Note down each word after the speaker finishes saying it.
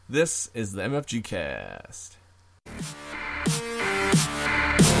This is the MFG Cast.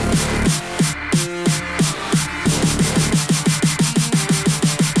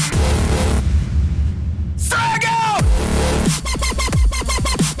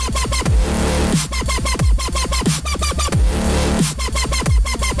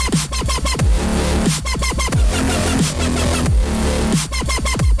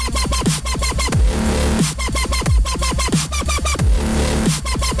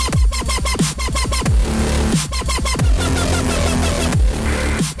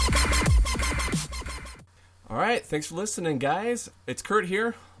 Thanks for listening, guys. It's Kurt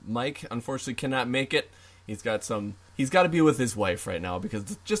here. Mike, unfortunately, cannot make it. He's got to be with his wife right now because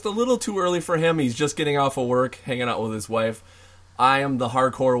it's just a little too early for him. He's just getting off of work, hanging out with his wife. I am the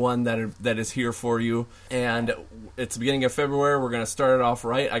hardcore one that is here for you. And it's the beginning of February. We're going to start it off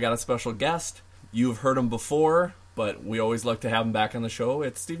right. I got a special guest. You've heard him before, but we always like to have him back on the show.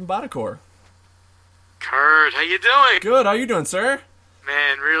 It's Stephen Buonocore. Kurt, how you doing? Good. How you doing, sir?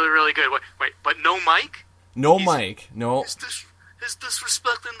 Man, really, really good. Wait, but no Mike? No Mike. No. He's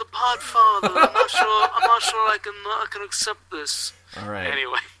disrespecting the Podfather. I'm not sure I can accept this. All right.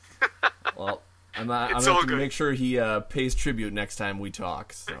 Anyway. Well, I'm going to make sure he pays tribute next time we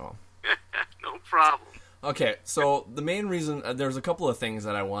talk. So. No problem. Okay, so the main reason, there's a couple of things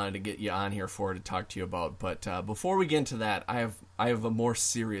that I wanted to get you on here for to talk to you about, but before we get into that, I have a more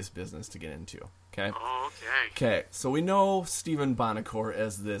serious business to get into. Okay. Oh, okay. Okay, so we know Stephen Buonocore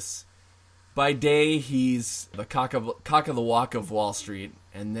as this. By day, he's the cock of the walk of Wall Street,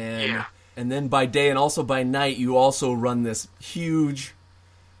 and then by day and also by night, you also run this huge,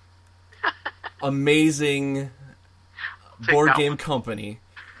 amazing board game company.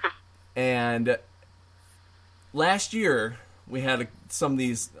 And last year, we had some of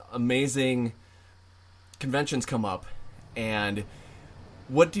these amazing conventions come up, and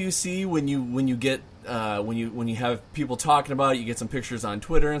what do you see when you get when you have people talking about it? You get some pictures on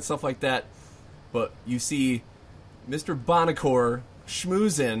Twitter and stuff like that. But you see Mr. Buonocore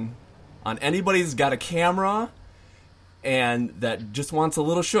schmoozing on anybody who's got a camera and that just wants a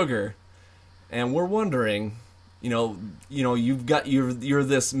little sugar. And we're wondering, you're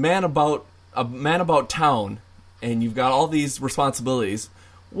this man about town, and you've got all these responsibilities.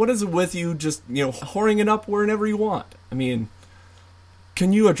 What is it with you just, whoring it up wherever you want? I mean,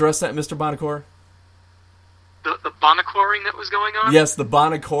 can you address that, Mr. Buonocore? The Buonocoring that was going on? Yes, the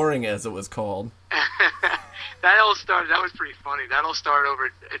Buonocoring, as it was called. That was pretty funny. That all started over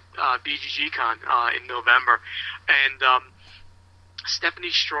at BGGCon in November. And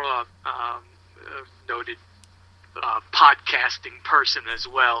Stephanie Straw, noted podcasting person as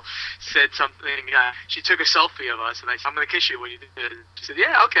well, said something. She took a selfie of us, and I said, "I'm going to kiss you when you do it." She said,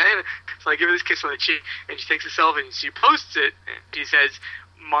 "Yeah, okay." So I give her this kiss on the cheek, and she takes a selfie, and she posts it, and she says,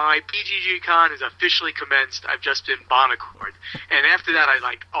 "My BGGCon is officially commenced. I've just been Buonocored." And after that, I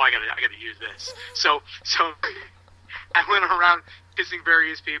gotta use this. So I went around kissing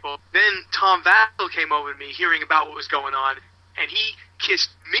various people. Then Tom Vassell came over to me, hearing about what was going on, and he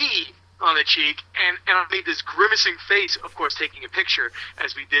kissed me on the cheek, and I made this grimacing face, of course, taking a picture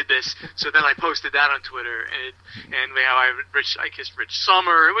as we did this. So then I posted that on Twitter, and I kissed Rich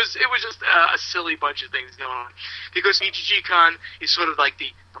Sommer. It was just a silly bunch of things going on, because BGGCon is sort of like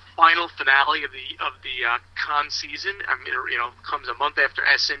the final finale of the con season. I mean, comes a month after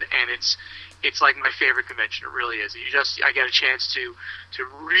Essen, and it's like my favorite convention. It really is. I get a chance to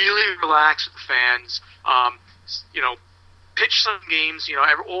really relax with the fans. Pitch some games,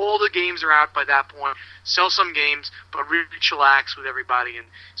 all the games are out by that point. Sell some games, but really chillax with everybody. And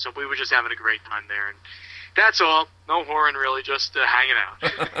so we were just having a great time there. And that's all. No whoring, really, just hanging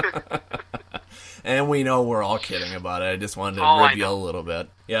out. And we know we're all kidding about it. I just wanted to rib you a little bit.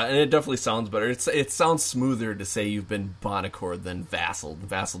 Yeah, and it definitely sounds better. It sounds smoother to say you've been Buonocored than Vassal.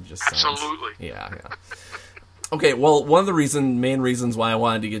 Vassal just sounds... Absolutely. Yeah. Okay, well, one of the main reasons why I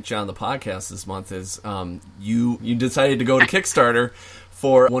wanted to get you on the podcast this month is you decided to go to Kickstarter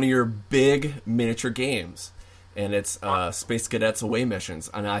for one of your big miniature games, and it's Space Cadets Away Missions.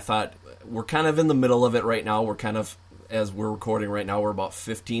 And I thought, we're kind of in the middle of it right now. We're kind of, as we're recording right now, we're about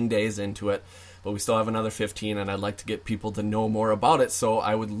 15 days into it, but we still have another 15, and I'd like to get people to know more about it, so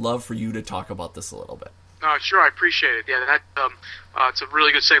I would love for you to talk about this a little bit. Sure, I appreciate it. Yeah, it's a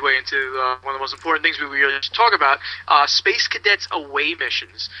really good segue into one of the most important things we really should talk about, Space Cadets Away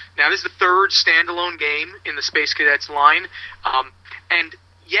Missions. Now, this is the third standalone game in the Space Cadets line, and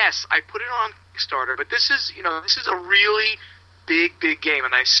yes, I put it on Kickstarter, but this is a really big game.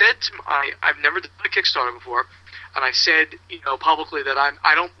 And I said I've never done a Kickstarter before. and I said, publicly that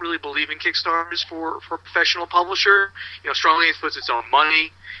I don't really believe in Kickstarters for a professional publisher. Stronghold Games puts its own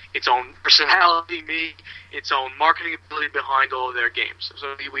money, its own personality, its own marketing ability behind all of their games.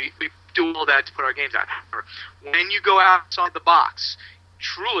 So we do all that to put our games out. When you go outside the box,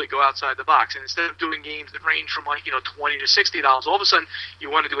 truly go outside the box, and instead of doing games that range from $20 to $60, all of a sudden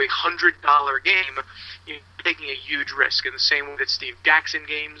you want to do a $100 game, you're taking a huge risk. In the same way that Steve Jackson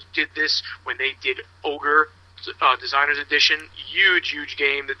Games did this when they did Ogre Designer's Edition, huge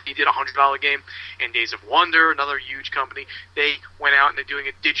game that he did, a $100 game, and Days of Wonder, another huge company, they went out and they're doing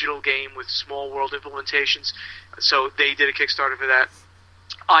a digital game with small world implementations, so they did a Kickstarter for that.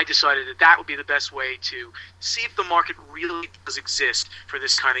 I decided that would be the best way to see if the market really does exist for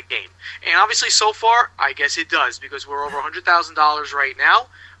this kind of game. And obviously, so far, I guess it does, because we're over $100,000 right now.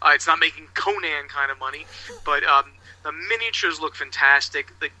 It's not making Conan kind of money, but the miniatures look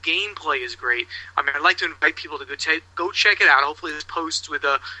fantastic. The gameplay is great. I mean, I'd like to invite people to go check it out. Hopefully this posts with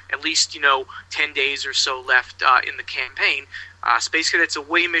at least 10 days or so left in the campaign. Space Cadets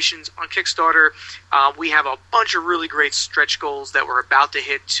Away missions on Kickstarter. We have a bunch of really great stretch goals that we're about to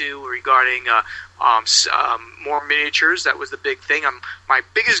hit too regarding more miniatures. That was the big thing. My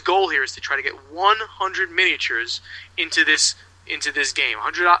biggest goal here is to try to get 100 miniatures into this game.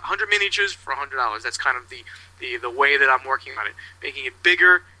 100 miniatures for $100. That's kind of the way that I'm working on it, making it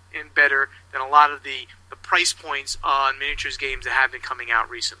bigger and better than a lot of the price points on miniatures games that have been coming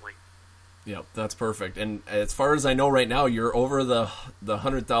out recently. Yep, that's perfect. And as far as I know right now, you're over the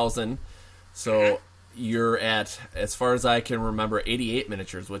 100,000. So you're at, as far as I can remember, 88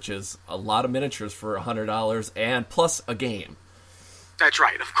 miniatures, which is a lot of miniatures for $100 and plus a game. That's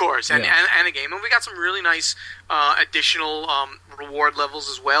right, of course, and a game. And we got some really nice additional reward levels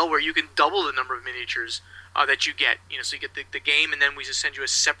as well, where you can double the number of miniatures that you get. So you get the game, and then we just send you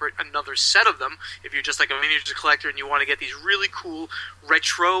another set of them if you're just like a miniatures collector and you want to get these really cool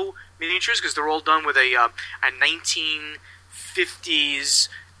retro miniatures, because they're all done with a 1950s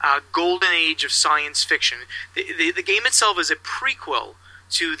golden age of science fiction. The game itself is a prequel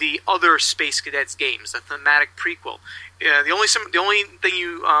to the other Space Cadets games, a thematic prequel. The only thing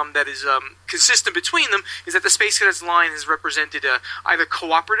that is consistent between them is that the Space Cadets line has represented either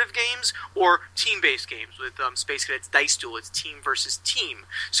cooperative games or team-based games. With Space Cadets Dice Duel, it's team versus team.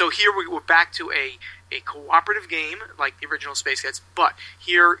 So here we're back to a cooperative game like the original Space Cadets, but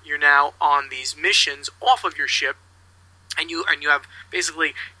here you're now on these missions off of your ship, and you have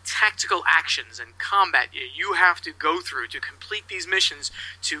basically tactical actions and combat you have to go through to complete these missions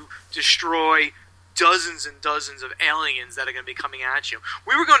to destroy dozens and dozens of aliens that are going to be coming at you.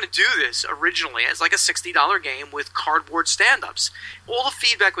 We were going to do this originally as like a $60 game with cardboard stand-ups. All the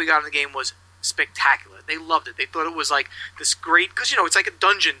feedback we got in the game was spectacular. They loved it. They thought it was like this great, because it's like a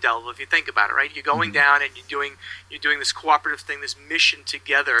dungeon delve if you think about it, right? You're going down and you're doing this cooperative thing, this mission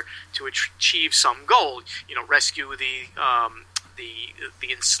together to achieve some goal. Rescue the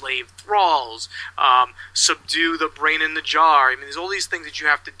enslaved thralls, subdue the brain in the jar. I mean, there's all these things that you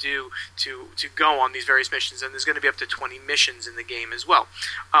have to do to go on these various missions, and there's going to be up to 20 missions in the game as well.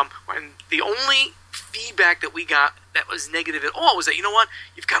 And the only feedback that we got that was negative at all was that,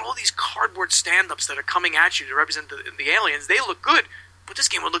 you've got all these cardboard stand-ups that are coming at you to represent the aliens. They look good, but this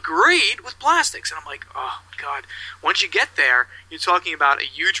game would look great with plastics. And I'm like, oh, God. Once you get there, you're talking about a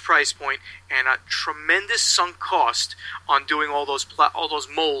huge price point and a tremendous sunk cost on doing all those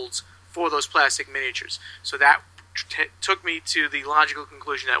molds for those plastic miniatures. So that took me to the logical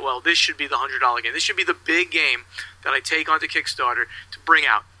conclusion that, well, this should be the $100 game. This should be the big game that I take onto Kickstarter to bring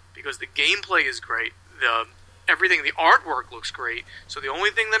out, because the gameplay is great. Everything, the artwork looks great. So the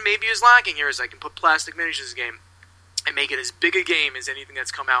only thing that maybe is lacking here is I can put plastic miniatures in the game and make it as big a game as anything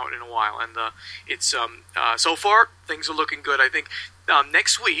that's come out in a while. And it's so far, things are looking good. I think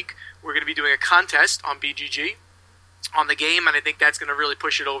next week we're going to be doing a contest on BGG on the game, and I think that's going to really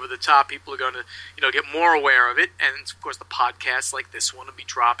push it over the top. People are going to, get more aware of it, and of course the podcasts like this one will be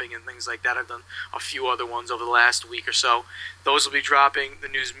dropping and things like that. I've done a few other ones over the last week or so. Those will be dropping. The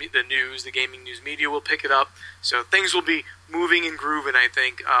gaming news media will pick it up. So things will be moving and grooving, I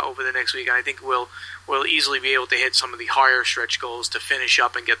think, over the next week, and I think we'll easily be able to hit some of the higher stretch goals to finish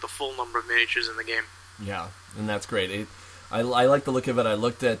up and get the full number of miniatures in the game. Yeah, and that's great. I like the look of it. I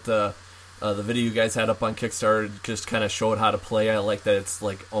looked at the video you guys had up on Kickstarter, just kind of showed how to play. I like that it's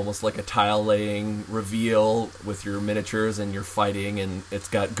like almost like a tile laying reveal with your miniatures and your fighting, and it's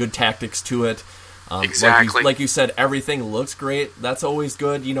got good tactics to it. Exactly. Like you said, everything looks great. That's always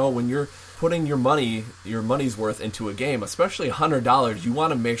good. When you're putting your money's worth into a game, especially $100, you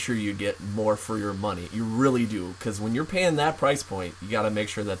want to make sure you get more for your money. You really do, because when you're paying that price point, you got to make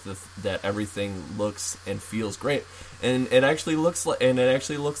sure that that everything looks and feels great, and it actually looks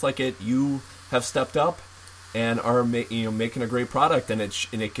like it. You have stepped up and are making a great product, and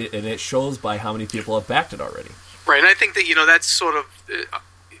it shows by how many people have backed it already. Right, and I think that that's sort of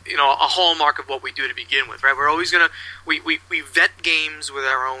a hallmark of what we do to begin with, right? We're always gonna we vet games with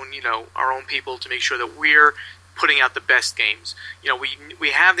our own people to make sure that we're putting out the best games. We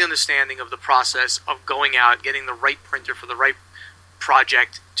have the understanding of the process of going out, getting the right printer for the right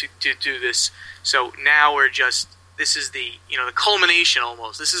project to do this. So now this is the the culmination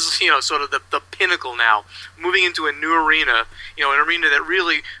almost. This is sort of the pinnacle now, moving into a new arena, an arena that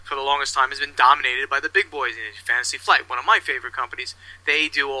really for the longest time has been dominated by the big boys. Fantasy Flight, one of my favorite companies, they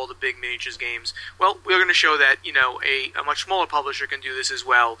do all the big miniatures games. Well, we're going to show that a much smaller publisher can do this as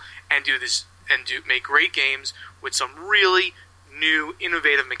well, and make great games with some really new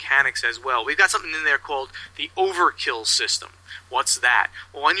innovative mechanics as well. We've got something in there called the overkill system. What's that?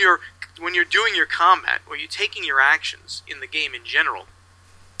 Well, when you're doing your combat, or you're taking your actions in the game in general,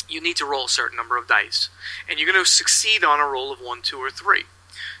 you need to roll a certain number of dice, and you're going to succeed on a roll of 1, 2, or 3.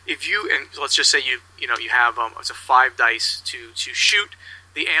 And let's just say you have it's a 5 dice to shoot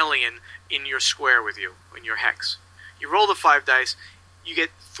the alien in your square with you in your hex. You roll the 5 dice, you get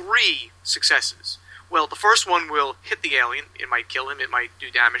 3 successes. Well, the first one will hit the alien. It might kill him. It might do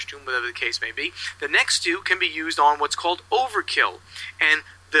damage to him, whatever the case may be. The next 2 can be used on what's called overkill, and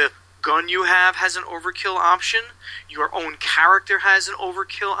the gun you have has an overkill option, your own character has an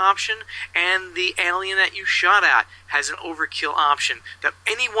overkill option, and the alien that you shot at has an overkill option. That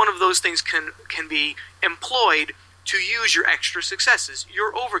any one of those things can be employed to use your extra successes,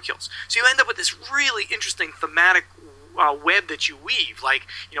 your overkills. So you end up with this really interesting thematic web that you weave. Like,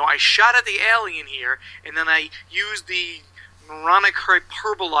 I shot at the alien here, and then I used the moronic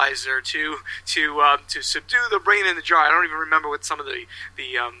hyperbolizer to subdue the brain in the jar. I don't even remember what some of the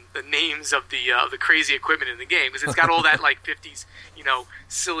names of the crazy equipment in the game, because it's got all that like 50s,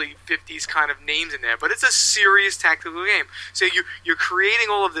 silly 50s kind of names in there. But it's a serious tactical game. So you're creating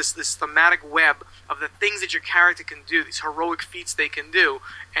all of this thematic web of the things that your character can do, these heroic feats they can do,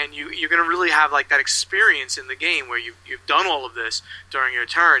 and you're going to really have like that experience in the game where you've done all of this during your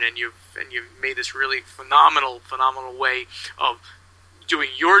turn, and you've made this really phenomenal way of doing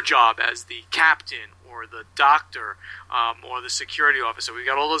your job as the captain or the doctor or the security officer. We've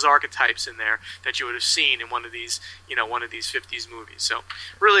got all those archetypes in there that you would have seen in one of these 50s movies. So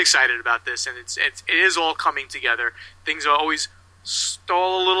really excited about this, and it is all coming together. Things are always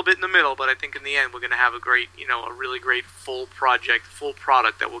stall a little bit in the middle, but I think in the end we're going to have a really great full product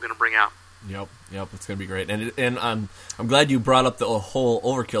that we're going to bring out. Yep, it's going to be great. And I'm glad you brought up the whole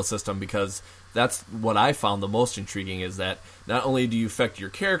overkill system, because that's what I found the most intriguing, is that not only do you affect your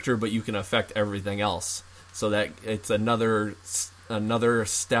character, but you can affect everything else. So that it's another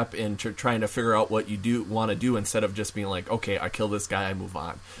step into trying to figure out what you want to do, instead of just being like, okay, I kill this guy, I move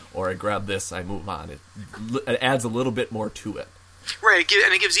on, or I grab this, I move on. It adds a little bit more to it. Right,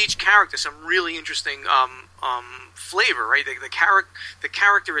 and it gives each character some really interesting flavor. Right, the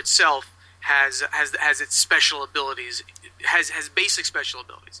character itself has its special abilities, has basic special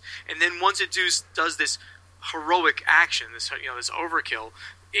abilities, and then once it does this heroic action, this overkill,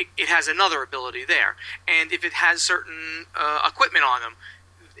 it has another ability there, and if it has certain equipment on them,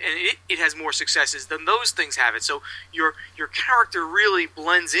 and it has more successes, then those things have it. So your character really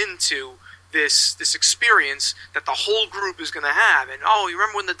blends into this experience that the whole group is going to have. And you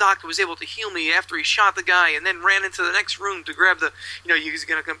remember when the doctor was able to heal me after he shot the guy, and then ran into the next room to grab the, he's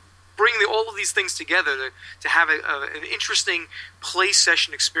going to bring all of these things together to have an interesting play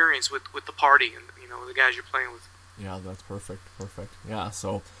session experience with the party and the guys you're playing with. Yeah, that's perfect. Yeah,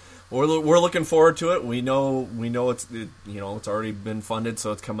 so we're looking forward to it. We know it's already been funded,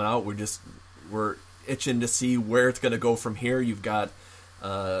 so it's coming out. We're itching to see where it's going to go from here. You've got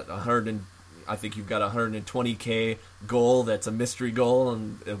I think you've got a 120K goal that's a mystery goal,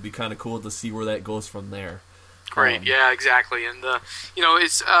 and it'll be kind of cool to see where that goes from there. Great, yeah, exactly, and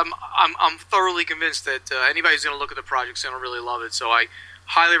it's I'm thoroughly convinced that anybody who's going to look at the project is going to really love it. So I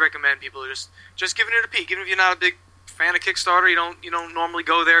highly recommend people just giving it a peek, even if you're not a big fan of Kickstarter, you don't normally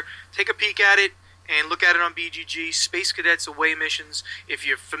go there. Take a peek at it and look at it on BGG. Space Cadets Away Missions. If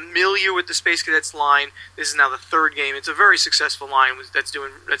you're familiar with the Space Cadets line, this is now the 3rd game. It's a very successful line that's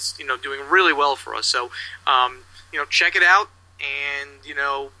doing really well for us. So check it out and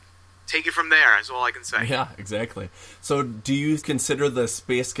take it from there. Is all I can say. Yeah, exactly. So do you consider the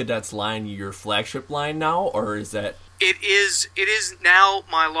Space Cadets line your flagship line now, or is that? It is now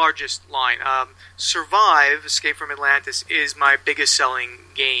my largest line. Survive, Escape from Atlantis, is my biggest selling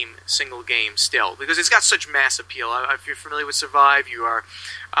single game still, because it's got such mass appeal. If you're familiar with Survive, you are.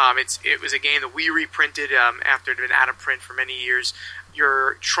 It was a game that we reprinted after it had been out of print for many years.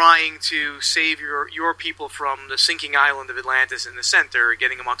 You're trying to save your people from the sinking island of Atlantis in the center,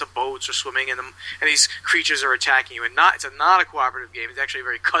 getting them onto boats or swimming in them, and these creatures are attacking you. And it's not a cooperative game. It's actually a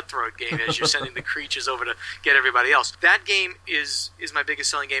very cutthroat game as you're sending the creatures over to get everybody else. That game is my biggest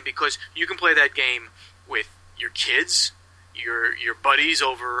selling game because you can play that game with your kids, your buddies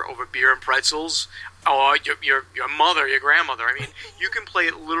over beer and pretzels, or your mother, your grandmother. I mean, you can play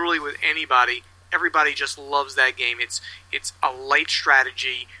it literally with anybody. Everybody just loves that game. It's a light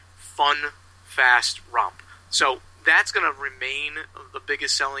strategy, fun, fast romp. So that's going to remain the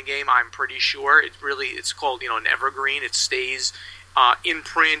biggest selling game, I'm pretty sure. It's called an evergreen. It stays in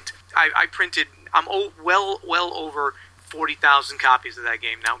print. I printed. I'm well over 40,000 copies of that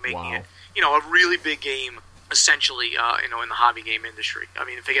game now, making it a really big game. Essentially, in the hobby game industry. I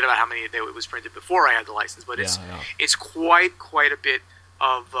mean, forget about how many it was printed before I had the license, but it's quite a bit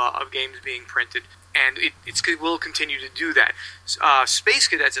of games being printed, and it will continue to do that. Space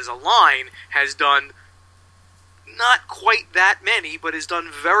Cadets as a line has done not quite that many, but has done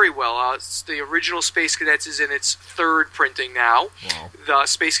very well. The original Space Cadets is in its third printing now. Wow. The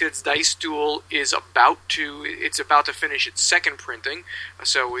Space Cadets Dice Duel is about to finish its second printing,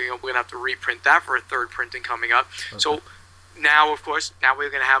 so we're going to have to reprint that for a third printing coming up. Okay. So now, of course, we're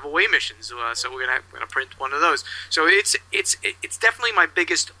going to have away missions, so we're going to print one of those. So it's definitely my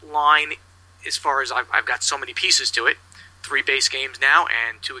biggest line as far as I've got so many pieces to it. 3 base games now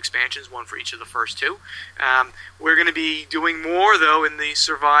and 2 expansions, 1 for each of the first 2. We're going to be doing more though in the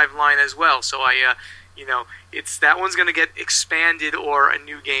Survive line as well. So it's that one's going to get expanded or a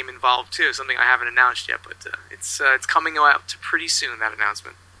new game involved too. Something I haven't announced yet, but it's coming out pretty soon. That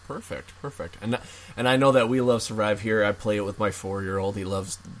announcement. Perfect. And I know that we love Survive here. I play it with my 4-year-old. He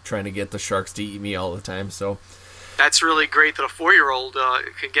loves trying to get the sharks to eat me all the time. So. That's really great that a 4-year-old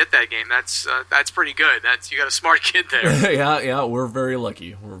can get that game. That's pretty good. You got a smart kid there. yeah. We're very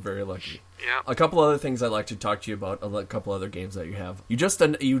lucky. Yeah. A couple other things I'd like to talk to you about. A couple other games that you have. You just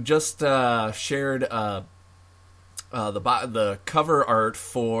shared the cover art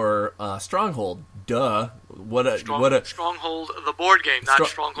for Stronghold. Duh. Stronghold, the board game, not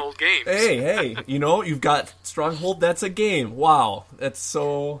Stronghold Games. Hey. You've got Stronghold. That's a game. Wow, that's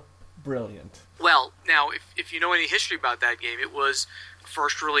so brilliant. Well, now, if you know any history about that game, it was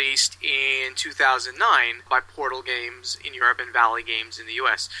first released in 2009 by Portal Games in Europe and Valley Games in the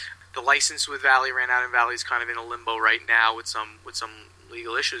U.S. The license with Valley ran out, and Valley's kind of in a limbo right now with some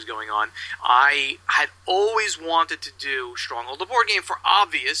legal issues going on. I had always wanted to do Stronghold, the board game, for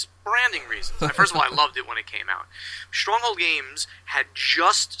obvious branding reasons. First of all, I loved it when it came out. Stronghold Games had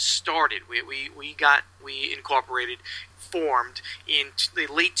just started. We formed in the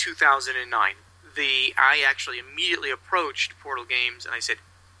late 2009. I actually immediately approached Portal Games and I said,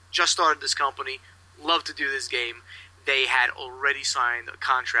 just started this company, love to do this game. They had already signed a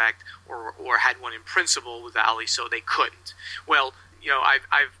contract or had one in principle with Valley, so they couldn't. Well,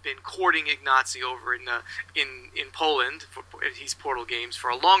 I've been courting Ignacy over in Poland, he's Portal Games, for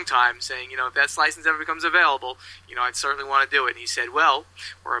a long time, saying, if that license ever becomes available, I'd certainly want to do it. And he said, well,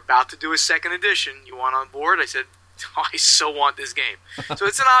 we're about to do a second edition. You want on board? I said, I so want this game. So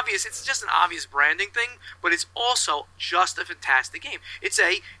it's just an obvious branding thing, but it's also just a fantastic game. It's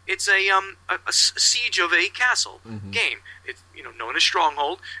a siege of a castle game. It's known as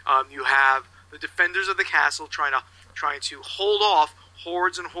Stronghold. You have the defenders of the castle trying to hold off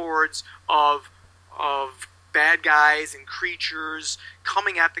hordes and hordes of bad guys and creatures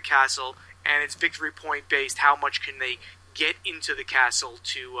coming at the castle, and it's victory point based. How much can they get into the castle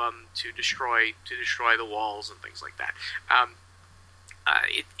to destroy the walls and things like that.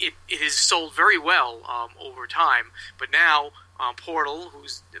 It has sold very well over time, but now Portal,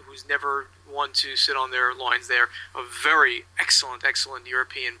 who's never one to sit on their loins, they're a very excellent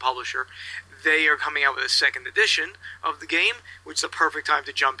European publisher. They are coming out with a second edition of the game, which is the perfect time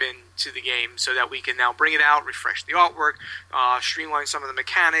to jump into the game so that we can now bring it out, refresh the artwork, streamline some of the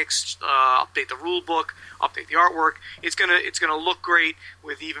mechanics, update the rule book, update the artwork. It's gonna look great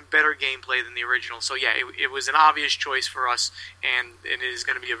with even better gameplay than the original. So yeah, it was an obvious choice for us, and it is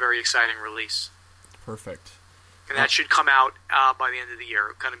going to be a very exciting release. Perfect. And that should come out by the end of the year.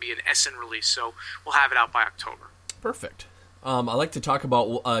 It's going to be an Essen release, so we'll have it out by October. Perfect. I'd like to talk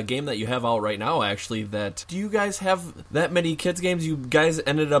about a game that you have out right now, actually. Do you guys have that many kids games? You guys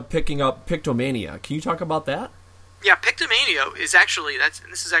ended up picking up Pictomania. Can you talk about that? Yeah, Pictomania is actually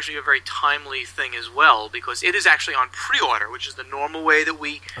this is actually a very timely thing as well, because it is actually on pre-order, which is the normal way that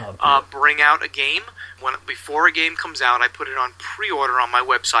we bring out a game. Before a game comes out, I put it on pre-order on my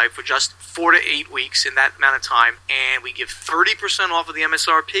website for just 4 to 8 weeks, in that amount of time, and we give 30% off of the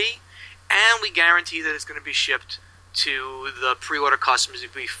MSRP, and we guarantee that it's going to be shipped to the pre-order customers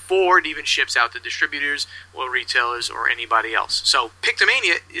before it even ships out to distributors or retailers or anybody else. So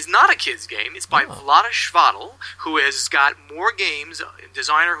Pictomania is not a kid's game. It's by Vlaada Chvátil, who has got more games, a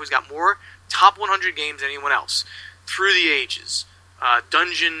designer who's got more top 100 games than anyone else through the ages.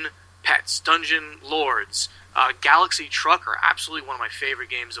 Dungeon Pets, Dungeon Lords, Galaxy Trucker, absolutely one of my favorite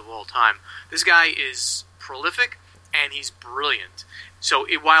games of all time. This guy is prolific and he's brilliant. So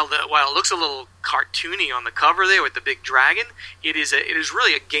while it looks a little cartoony on the cover there with the big dragon, it is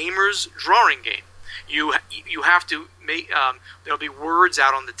really a gamer's drawing game. You have to make there'll be words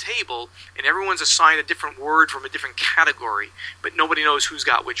out on the table, and everyone's assigned a different word from a different category, but nobody knows who's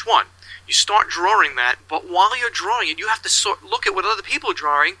got which one. You start drawing that, but while you're drawing it, you have to look at what other people are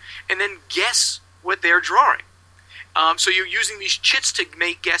drawing and then guess what they're drawing. So you're using these chits to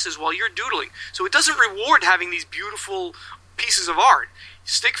make guesses while you're doodling. So it doesn't reward having these beautiful pieces of art.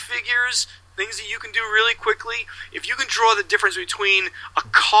 Stick figures, things that you can do really quickly. If you can draw the difference between a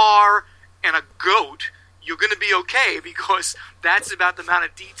car and a goat, you're going to be okay, because that's about the amount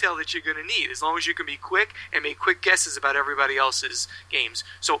of detail that you're going to need, as long as you can be quick and make quick guesses about everybody else's games.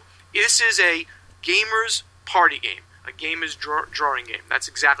 So this is a gamer's party game, a gamer's drawing game. That's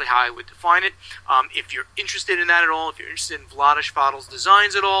exactly how I would define it. If you're interested in that at all, if you're interested in Vlaada Chvátil's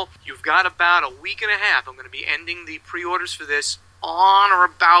designs at all, you've got about a week and a half. I'm going to be ending the pre-orders for this on or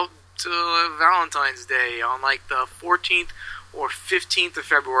about Valentine's Day, on like the 14th or 15th of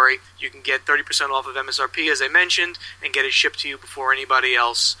February. You can get 30% off of MSRP, as I mentioned, and get it shipped to you before anybody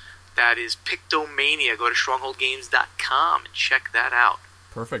else. That is Pictomania. Go to strongholdgames.com and check that out.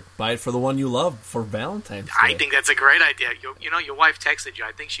 Perfect. Buy it for the one you love for Valentine's Day. I think that's a great idea. You know, your wife texted you.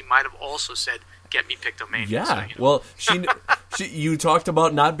 I think she might have also said, "Get me Pictomania." Yeah. So, you know. Well, you talked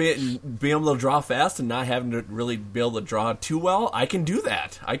about not being able to draw fast and not having to really be able to draw too well. I can do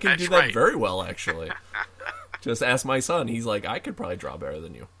that. I can do that very well, actually. Just ask my son. He's like, I could probably draw better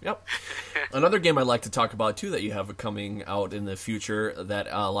than you. Yep. Another game I'd like to talk about, too, that you have coming out in the future that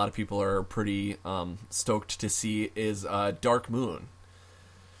a lot of people are pretty stoked to see is Dark Moon.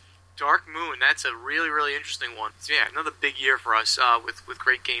 Dark Moon, that's a really, really interesting one. So, yeah, another big year for us with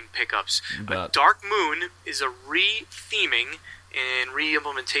great game pickups. Dark Moon is a re-theming and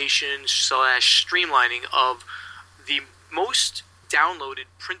re-implementation / streamlining of the most downloaded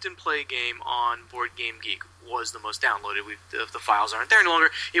print-and-play game on Board Game Geek. Was the most downloaded. The files aren't there any longer.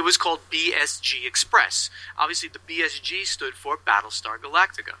 It was called BSG Express. Obviously, the BSG stood for Battlestar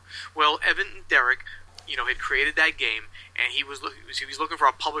Galactica. Well, Evan and Derek, had created that game, and he was looking for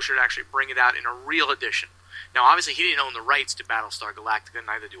a publisher to actually bring it out in a real edition. Now, obviously, he didn't own the rights to Battlestar Galactica,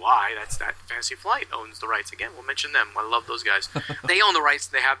 neither do I. That Fantasy Flight owns the rights. Again, we'll mention them. I love those guys. They own the rights.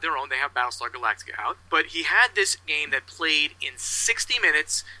 They have their own. They have Battlestar Galactica out. But he had this game that played in 60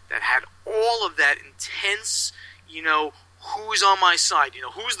 minutes that had all of that intense, who's on my side?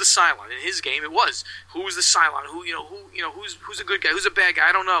 Who's the Cylon? In his game, it was who's the Cylon? Who's a good guy? Who's a bad guy?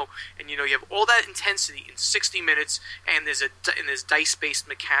 I don't know. And you have all that intensity in 60 minutes, and there's dice-based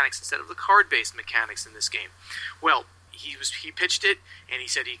mechanics instead of the card-based mechanics in this game. Well, he pitched it, and he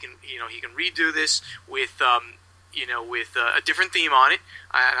said he can redo this with a different theme on it.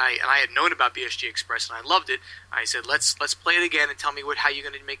 And I had known about BSG Express, and I loved it. I said, let's play it again and tell me how you're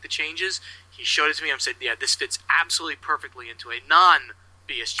going to make the changes. He showed it to me. I said, yeah, this fits absolutely perfectly into a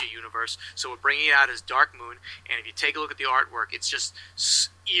non-BSG universe. So we're bringing it out as Dark Moon. And if you take a look at the artwork, it's just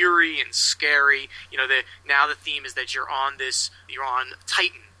eerie and scary. Now the theme is that you're on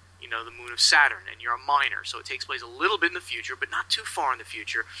Titan, the moon of Saturn, and you're a miner. So it takes place a little bit in the future, but not too far in the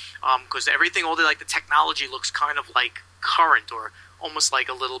future, because all the technology looks kind of like current, or almost like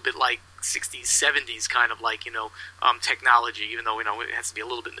a little bit like 60s, 70s kind of like, technology, even though, it has to be a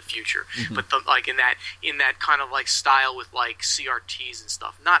little bit in the future. Mm-hmm. But in that kind of like style with like CRTs and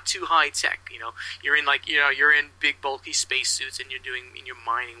stuff, not too high tech, you're in big bulky spacesuits and you're doing your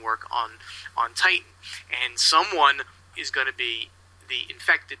mining work on Titan, and someone is going to be the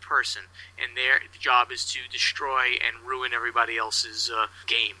infected person, and their job is to destroy and ruin everybody else's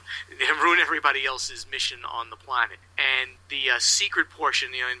game. They ruin everybody else's mission on the planet. And the secret portion,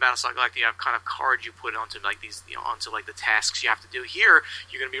 in Battlestar Galactica, you have kind of cards you put onto like these, onto like the tasks you have to do. Here,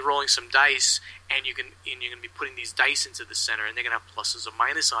 you're going to be rolling some dice, and you're going to be putting these dice into the center, and they're going to have pluses or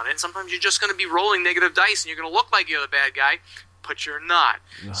minuses on it. And sometimes you're just going to be rolling negative dice, and you're going to look like you're the bad guy. but you're not.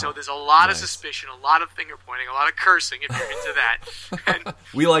 No. So there's a lot of Nice. suspicion, a lot of finger pointing, a lot of cursing if you're into that. And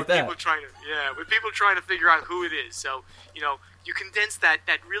We like that. with people trying to figure out who it is. So, you condense that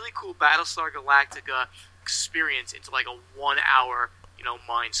really cool Battlestar Galactica experience into like a 1 hour,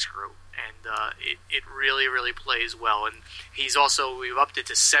 mind screw. And it really, really plays well. And we've upped it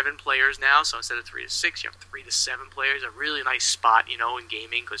to 7 players now, so instead of 3 to 6, you have 3 to 7 players. A really nice spot, in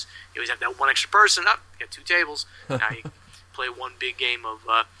gaming, because you always have that one extra person. You got 2 tables. Now you can play one big game of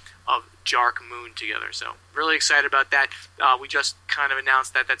Jark Moon together. So really excited about that. We just kind of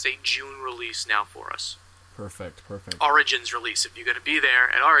announced that that's a June release now for us. Perfect. Origins release. If you're going to be there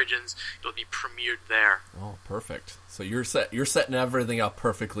at Origins, it'll be premiered there. Oh, perfect. So you're setting everything up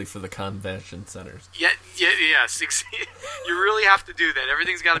perfectly for the convention centers. Yes. You really have to do that.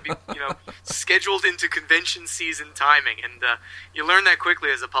 Everything's got to be, scheduled into convention season timing, and you learn that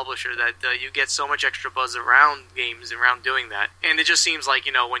quickly as a publisher that you get so much extra buzz around games around doing that. And it just seems like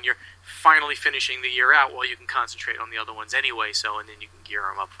when you're finally finishing the year out, well, you can concentrate on the other ones anyway. So, and then you can gear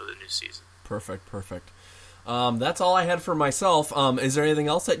them up for the new season. Perfect. That's all I had for myself. Is there anything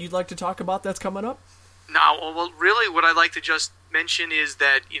else that you'd like to talk about that's coming up? No, well, really, what I'd like to just mention is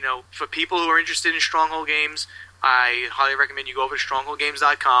that, for people who are interested in Stronghold Games, I highly recommend you go over to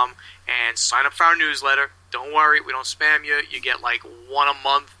strongholdgames.com and sign up for our newsletter. Don't worry, we don't spam you. You get like one a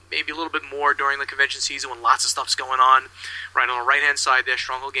month, maybe a little bit more during the convention season when lots of stuff's going on. Right on the right-hand side there,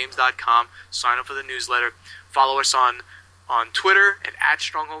 strongholdgames.com. Sign up for the newsletter. Follow us on Twitter at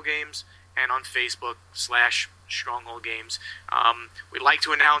Stronghold Games and on Facebook /Stronghold Games. We'd like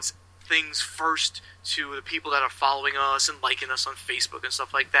to announce things first to the people that are following us and liking us on Facebook and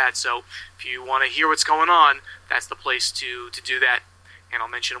stuff like that. So if you want to hear what's going on, that's the place to do that. And I'll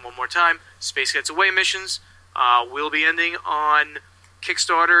mention it one more time. Space Cadets Away missions will be ending on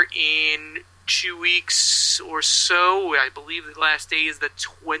Kickstarter in 2 weeks or so. I believe the last day is the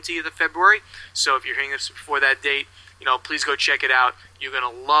 20th of February. So if you're hearing this before that date, please go check it out. You're going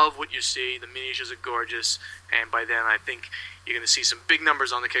to love what you see. The miniatures are gorgeous. And by then, I think you're going to see some big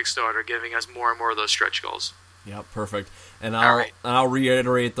numbers on the Kickstarter, giving us more and more of those stretch goals. Yeah, perfect. And I'll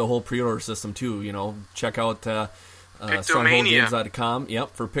reiterate the whole pre-order system too. Check out strongholdgames.com.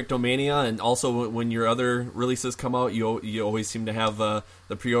 Yep, for Pictomania, and also when your other releases come out, you always seem to have the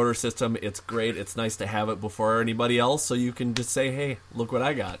pre-order system. It's great. It's nice to have it before anybody else, so you can just say, "Hey, look what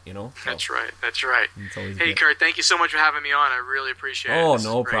I got." So, That's right. Hey, good. Kurt, thank you so much for having me on. I really appreciate it. Oh,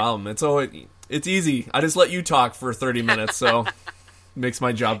 no problem. It's easy. I just let you talk for 30 minutes, so makes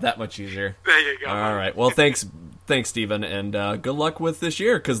my job that much easier. There you go. All right. Well, thanks, Stephen, and good luck with this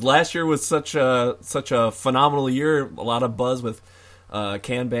year, because last year was such a phenomenal year. A lot of buzz with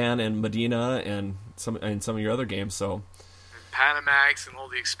Kanban and Medina and some of your other games. So Panamax and all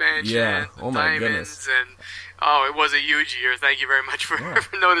the expansions. Yeah. Oh my goodness. goodness. And it was a huge year. Thank you very much for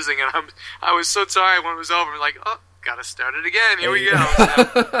noticing it. I was so tired when it was over. Like, gotta start it again. Here we go.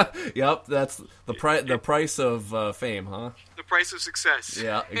 Yep, that's the price of fame, huh? The price of success.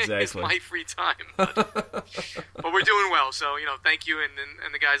 Yeah, exactly. It's my free time. But we're doing well. So, thank you and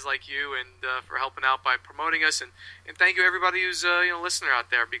the guys like you and for helping out by promoting us. And thank you everybody who's listener out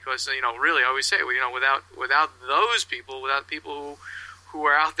there, because really I always say, without those people, without people who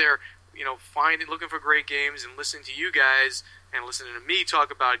are out there looking for great games and listening to you guys and listening to me talk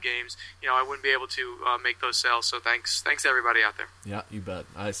about games, I wouldn't be able to make those sales. So thanks to everybody out there. Yeah, you bet.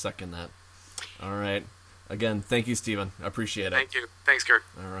 I second that. All right. Again, thank you, Stephen. I appreciate it. Thank you. Thanks, Kurt.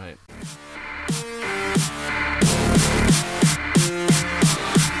 All right.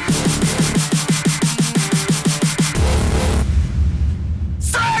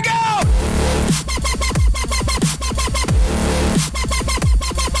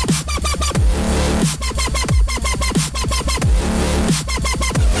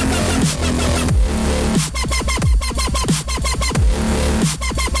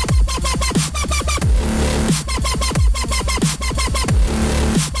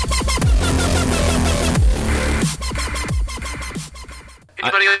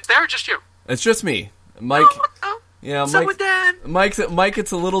 Anybody else there, or just you? It's just me, Mike. Yeah, so with Dan. Mike.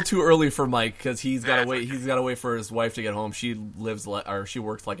 It's a little too early for Mike because he's got to wait. He's got to wait for his wife to get home. She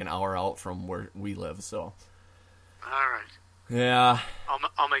works like an hour out from where we live. So, all right. Yeah,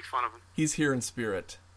 I'll make fun of him. He's here in spirit.